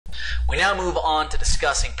We now move on to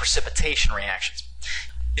discussing precipitation reactions.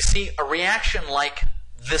 You see, a reaction like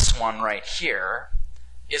this one right here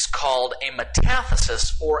is called a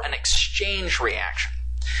metathesis, or an exchange reaction.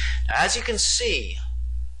 Now, as you can see,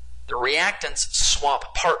 the reactants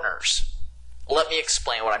swap partners. Let me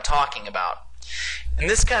explain what I'm talking about. In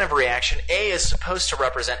this kind of reaction, A is supposed to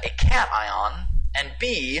represent a cation, and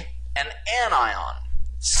B an anion.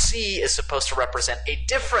 C is supposed to represent a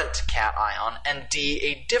different cation, and D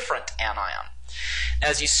a different anion. Now,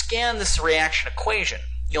 as you scan this reaction equation,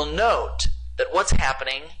 you'll note that what's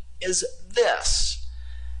happening is this.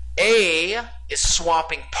 A is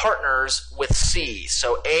swapping partners with C.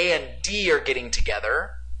 So A and D are getting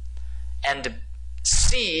together, and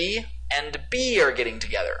C and B are getting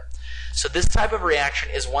together. So this type of reaction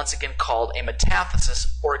is once again called a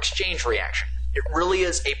metathesis, or exchange reaction. It really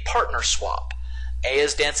is a partner swap. A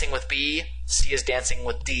is dancing with B, C is dancing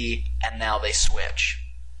with D, and now they switch.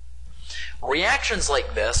 Reactions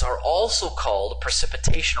like this are also called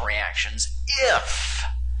precipitation reactions if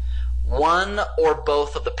one or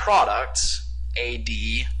both of the products, AD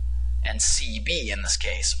and CB in this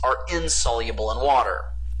case, are insoluble in water.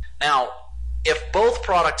 Now, if both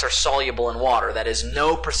products are soluble in water, that is,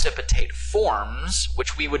 no precipitate forms,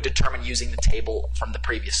 which we would determine using the table from the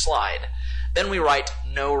previous slide, then we write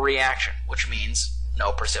no reaction, which means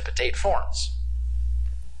no precipitate forms.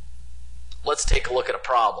 Let's take a look at a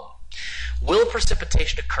problem. Will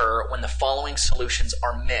precipitation occur when the following solutions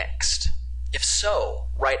are mixed? If so,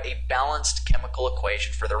 write a balanced chemical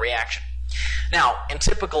equation for the reaction. Now, in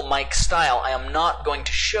typical Mike style, I am not going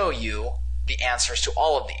to show you the answers to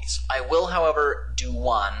all of these. I will, however, do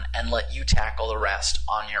one and let you tackle the rest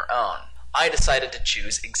on your own. I decided to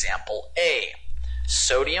choose example A.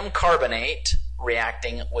 Sodium carbonate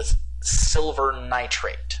reacting with silver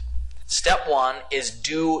nitrate. Step 1 is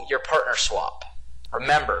do your partner swap.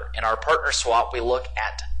 Remember, in our partner swap, we look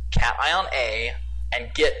at cation A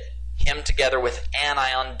and get him together with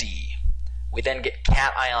anion D. We then get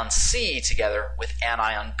cation C together with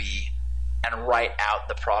anion B and write out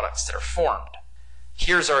the products that are formed.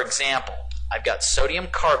 Here's our example. I've got sodium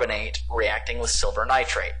carbonate reacting with silver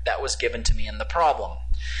nitrate. That was given to me in the problem.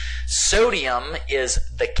 Sodium is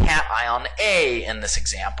the cation A in this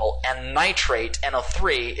example, and nitrate,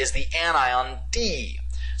 NO3, is the anion D.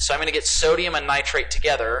 So I'm going to get sodium and nitrate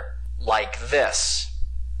together like this.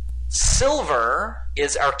 Silver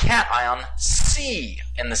is our cation C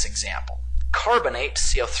in this example. Carbonate,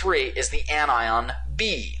 CO3, is the anion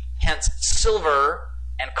B. Hence, silver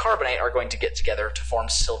and carbonate are going to get together to form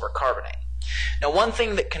silver carbonate. Now, one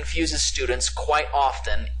thing that confuses students quite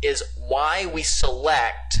often is why we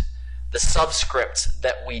select the subscripts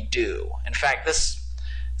that we do. In fact, this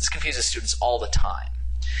confuses students all the time.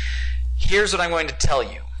 Here's what I'm going to tell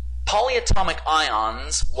you. Polyatomic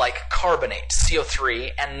ions like carbonate,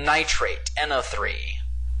 CO3, and nitrate, NO3,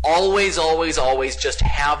 always just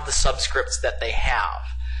have the subscripts that they have.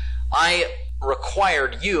 I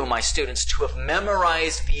required you, my students, to have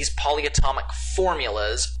memorized these polyatomic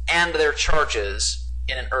formulas and their charges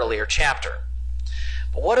in an earlier chapter.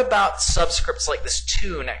 But what about subscripts like this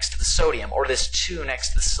 2 next to the sodium, or this 2 next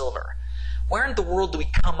to the silver? Where in the world do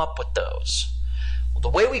we come up with those? Well, the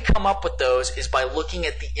way we come up with those is by looking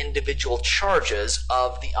at the individual charges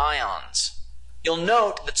of the ions. You'll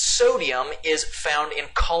note that sodium is found in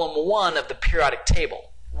column 1 of the periodic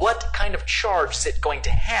table. What kind of charge is it going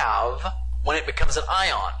to have when it becomes an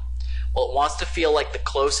ion? Well, it wants to feel like the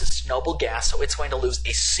closest noble gas, so it's going to lose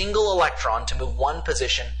a single electron to move one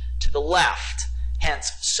position to the left.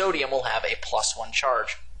 Hence, sodium will have a +1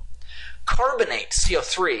 charge. Carbonate,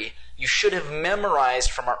 CO3, you should have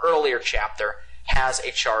memorized from our earlier chapter, has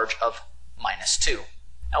a charge of -2.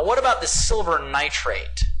 Now, what about the silver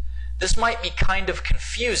nitrate? This might be kind of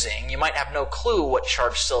confusing. You might have no clue what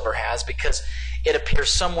charge silver has because it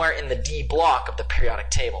appears somewhere in the D block of the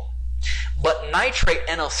periodic table. But nitrate,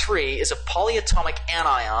 NO3, is a polyatomic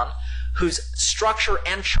anion whose structure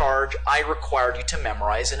and charge I required you to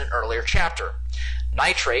memorize in an earlier chapter.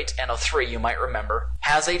 Nitrate, NO3, you might remember,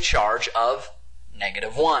 has a charge of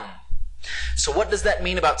 -1. So what does that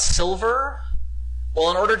mean about silver? Well,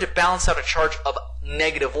 in order to balance out a charge of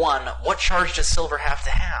 -1, what charge does silver have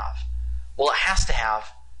to have? Well, it has to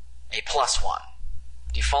have a +1.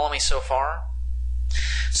 Do you follow me so far?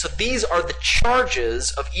 So these are the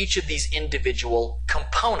charges of each of these individual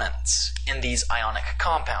components in these ionic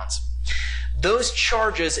compounds. Those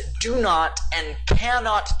charges do not and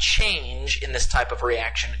cannot change in this type of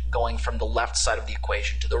reaction going from the left side of the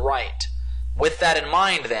equation to the right. With that in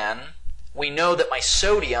mind, then, we know that my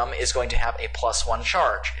sodium is going to have a +1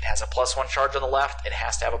 charge. It has a +1 charge on the left. It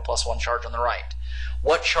has to have a +1 charge on the right.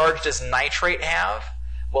 What charge does nitrate have?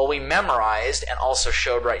 Well, we memorized and also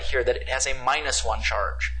showed right here that it has a -1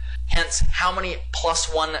 charge. Hence, how many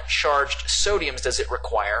 +1 charged sodiums does it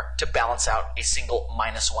require to balance out a single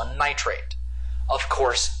 -1 nitrate? Of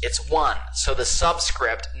course, it's 1. So the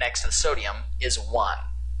subscript next to the sodium is 1,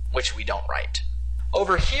 which we don't write.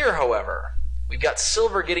 Over here, however, we've got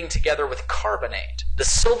silver getting together with carbonate. The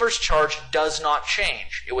silver's charge does not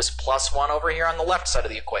change. It was +1 over here on the left side of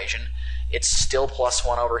the equation. It's still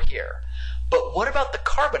 +1 over here. But what about the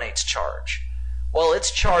carbonate's charge? Well,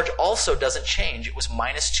 its charge also doesn't change. It was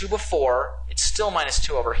 -2 before. It's still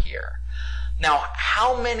 -2 over here. Now,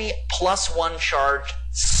 how many +1 charged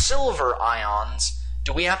silver ions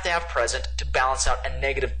do we have to have present to balance out a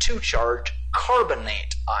 -2 charged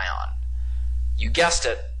carbonate ion? You guessed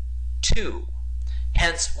it, 2.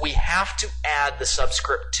 Hence, we have to add the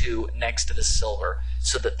subscript 2 next to the silver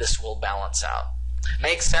so that this will balance out.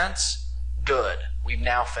 Make sense? Good. We've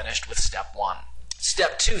now finished with step 1.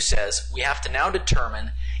 Step 2 says we have to now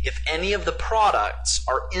determine if any of the products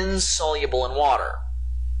are insoluble in water.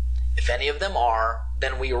 If any of them are,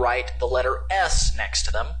 then we write the letter S next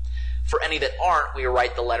to them. For any that aren't, we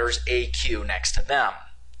write the letters AQ next to them.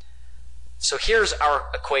 So here's our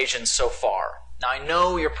equation so far. Now I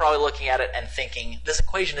know you're probably looking at it and thinking, this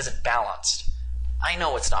equation isn't balanced. I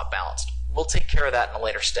know it's not balanced. We'll take care of that in a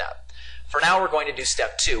later step. For now, we're going to do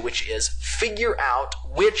step 2, which is figure out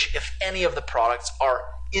which, if any, of the products are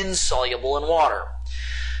insoluble in water.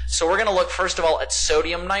 So we're going to look first of all at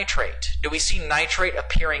sodium nitrate. Do we see nitrate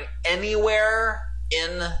appearing anywhere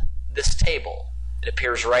in this table? It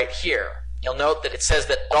appears right here. You'll note that it says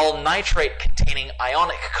that all nitrate-containing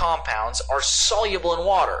ionic compounds are soluble in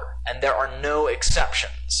water, and there are no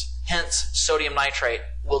exceptions. Hence, sodium nitrate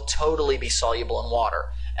will totally be soluble in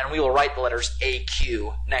water, and we will write the letters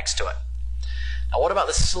AQ next to it. Now, what about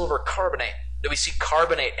the silver carbonate? Do we see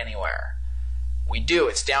carbonate anywhere? We do.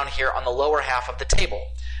 It's down here on the lower half of the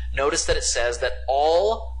table. Notice that it says that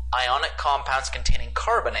all ionic compounds containing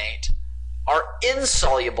carbonate are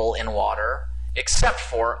insoluble in water, except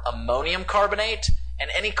for ammonium carbonate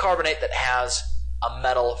and any carbonate that has a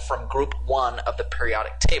metal from group 1 of the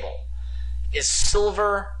periodic table. Is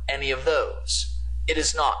silver any of those? It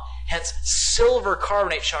is not. Hence, silver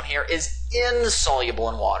carbonate shown here is insoluble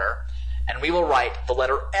in water, and we will write the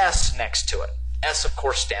letter S next to it. S, of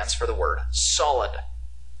course, stands for the word solid.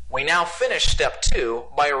 We now finish step 2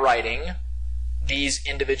 by writing these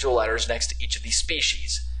individual letters next to each of these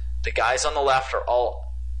species. The guys on the left are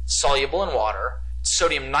all soluble in water.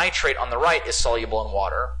 Sodium nitrate on the right is soluble in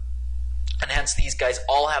water, and hence these guys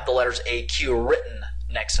all have the letters AQ written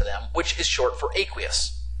next to them, which is short for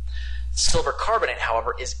aqueous. Silver carbonate,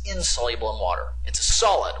 however, is insoluble in water. It's a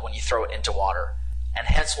solid when you throw it into water, and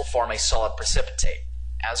hence will form a solid precipitate.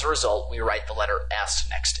 As a result, we write the letter S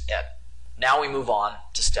next to it. Now we move on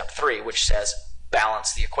to step 3, which says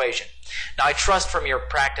balance the equation. Now I trust from your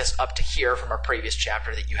practice up to here from our previous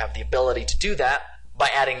chapter that you have the ability to do that by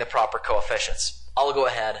adding the proper coefficients. I'll go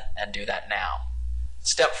ahead and do that now.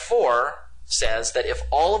 Step 4 says that if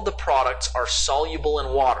all of the products are soluble in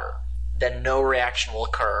water, then no reaction will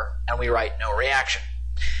occur, and we write no reaction.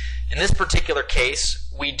 In this particular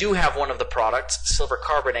case, we do have one of the products, silver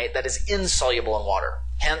carbonate, that is insoluble in water.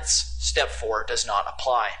 Hence, step 4 does not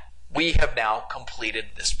apply. We have now completed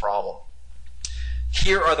this problem.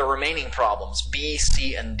 Here are the remaining problems, B,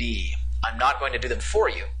 C, and D. I'm not going to do them for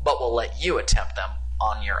you, but will let you attempt them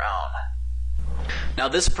on your own. Now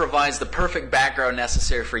this provides the perfect background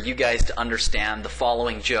necessary for you guys to understand the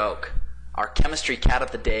following joke. Our chemistry cat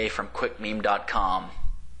of the day from quickmeme.com.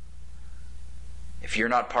 If you're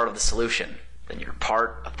not part of the solution, then you're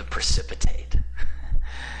part of the precipitate.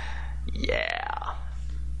 Yeah.